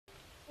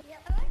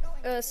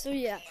So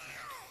yeah,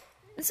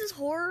 this is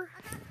horror.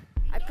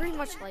 I pretty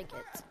much like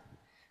it.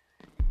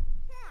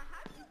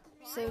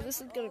 So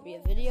this is gonna be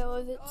a video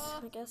of it,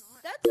 I guess.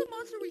 That's a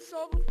monster we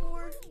saw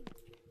before.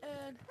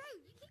 And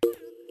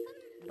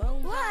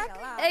Black.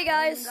 Hey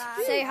guys,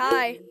 say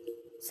hi.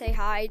 Say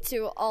hi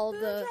to all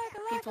the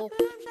people.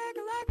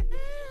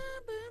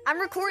 I'm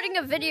recording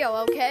a video,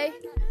 okay?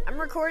 I'm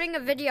recording a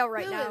video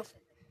right now.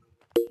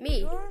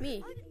 Me.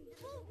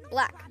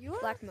 Black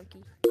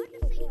monkey.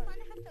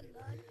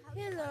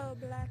 Hello,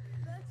 Black.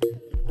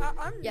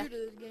 I'm new to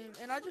this game,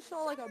 and I just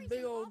saw like a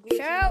big old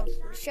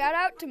Shout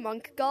out to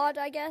Monk God,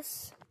 I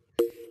guess.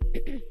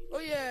 Oh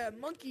yeah,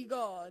 Monkey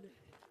God.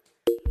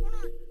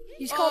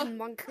 He's called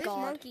Monk God.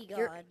 Monkey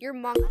God. You're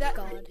Monk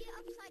God.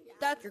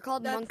 You're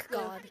called Monk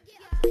God.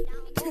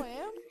 Oh, I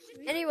am?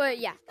 Anyway,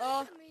 yeah.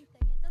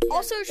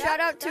 Also, shout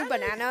out to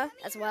Banana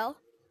as well.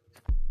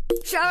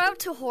 Shout out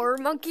to Horror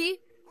Monkey.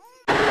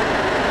 Wait,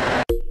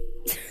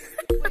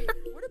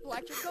 where did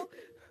Black just go?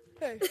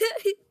 Hey.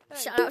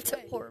 Shout out to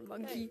Horror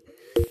Monkey.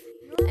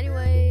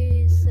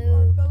 Anyway,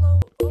 so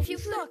if you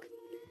put,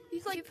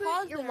 he's like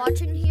you're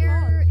watching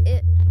here,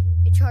 it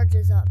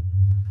charges up.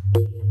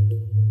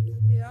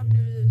 Yeah, I'm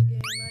new to this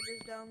game. I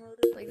just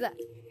downloaded it. Like that.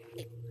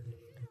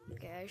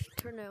 Okay, I should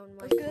turn down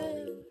my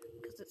volume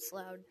because it's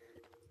loud.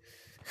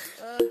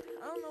 I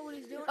don't know what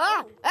he's doing.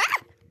 Ah! Oh.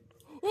 Ah!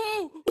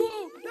 Whoa!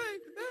 Hey!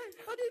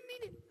 I didn't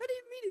mean it.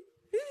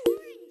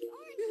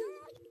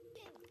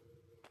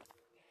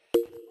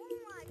 Oh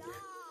my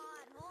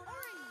God! Hold on.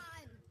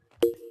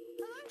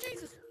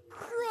 Jesus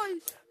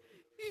Christ!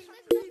 He's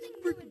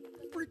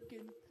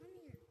freaking.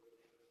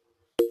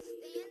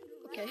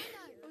 Okay.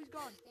 Oh, he's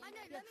gone.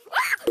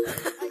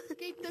 I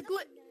escaped the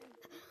glitch.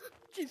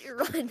 Run.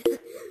 Run.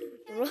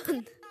 I know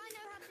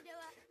how to do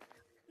it.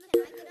 Listen,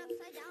 I get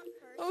upside down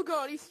first. Oh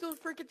God, he's still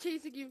freaking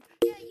chasing you.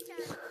 Yeah, you can.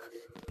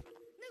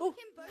 No, we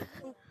can both.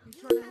 Oh,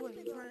 he's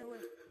running away.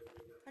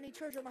 I need to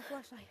charge up my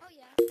flashlight. Oh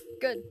yeah.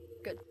 Good.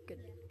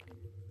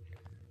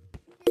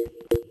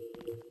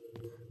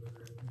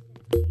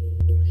 Do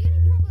you have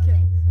any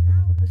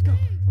problem with? Let's go. No,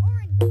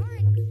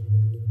 orange.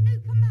 No,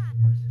 come back.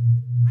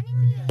 I need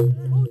to do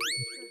it. Oh,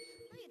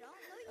 No, you don't.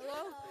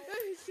 hello?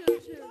 Hey, chill.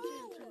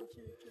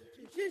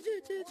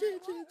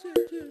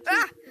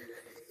 Ah!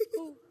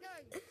 Oh.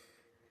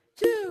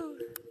 Chill.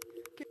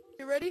 Okay,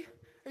 you ready?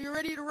 Are you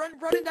ready to run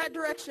in that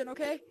direction,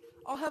 okay?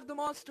 I'll have the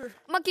monster.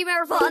 Monkey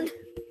Marathon.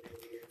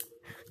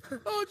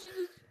 Oh,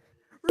 Jesus.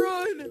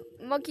 Run.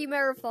 Monkey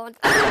Marathon.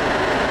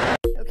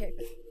 Okay.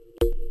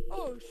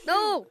 Oh, shit.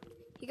 No!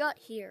 He got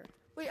here.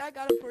 Wait, I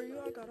got him for you.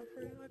 Oh, come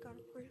here.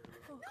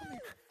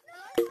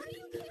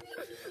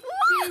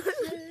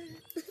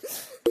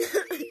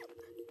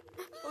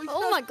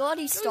 Oh my God,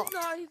 he stopped.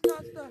 No, he's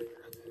not stuck.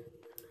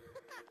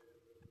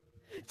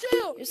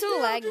 Chill. You're so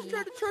Chill, I'm laggy. just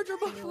trying to charge up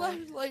my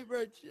flashlight,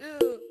 bro.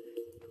 Chill.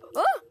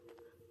 Oh!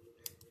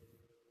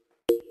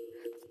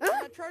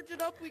 To charge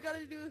it up, we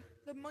gotta do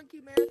the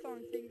monkey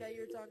marathon thing that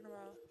you're talking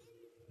about.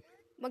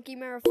 Monkey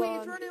Wait, Marathon.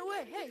 it's running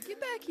away. Hey, get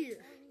back here.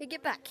 Hey,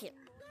 get back here.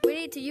 We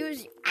need to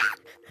use you.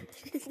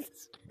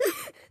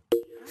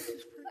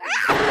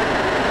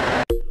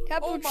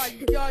 Oh my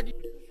Capuchin. God.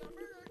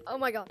 Oh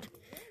my God.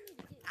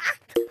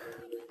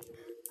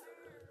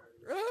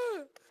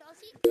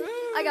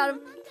 I got him.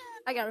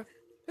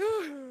 Hey,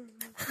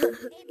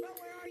 bro,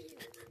 where are you?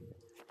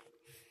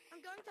 I'm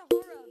going to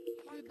horror.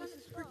 Dude, this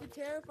is freaking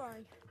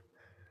terrifying.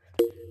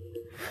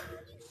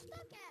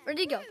 Where'd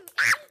he go?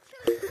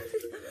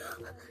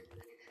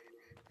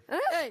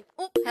 Hey,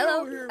 Oh, get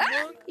hello. over here,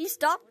 Ah, monk. he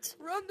stopped.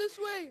 Run this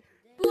way.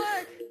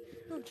 Black.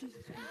 Oh,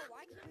 Jesus.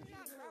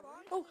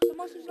 Oh, the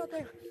monster's not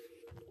there.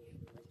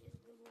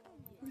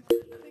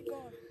 Thank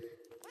God.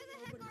 Where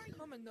the heck are you?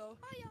 Coming though.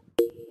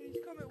 He's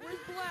coming. Where's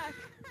Black?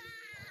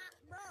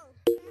 Bro.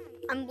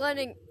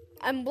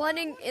 I'm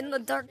blending in the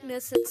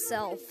darkness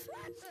itself.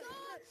 Let's go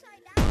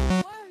upside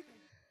down.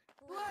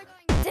 Black.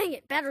 Dang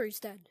it, battery's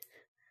dead.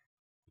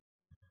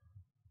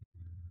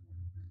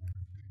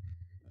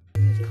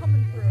 He's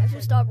coming for I us.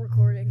 should stop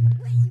recording.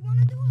 Wait, you want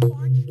to do a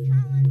launch challenge?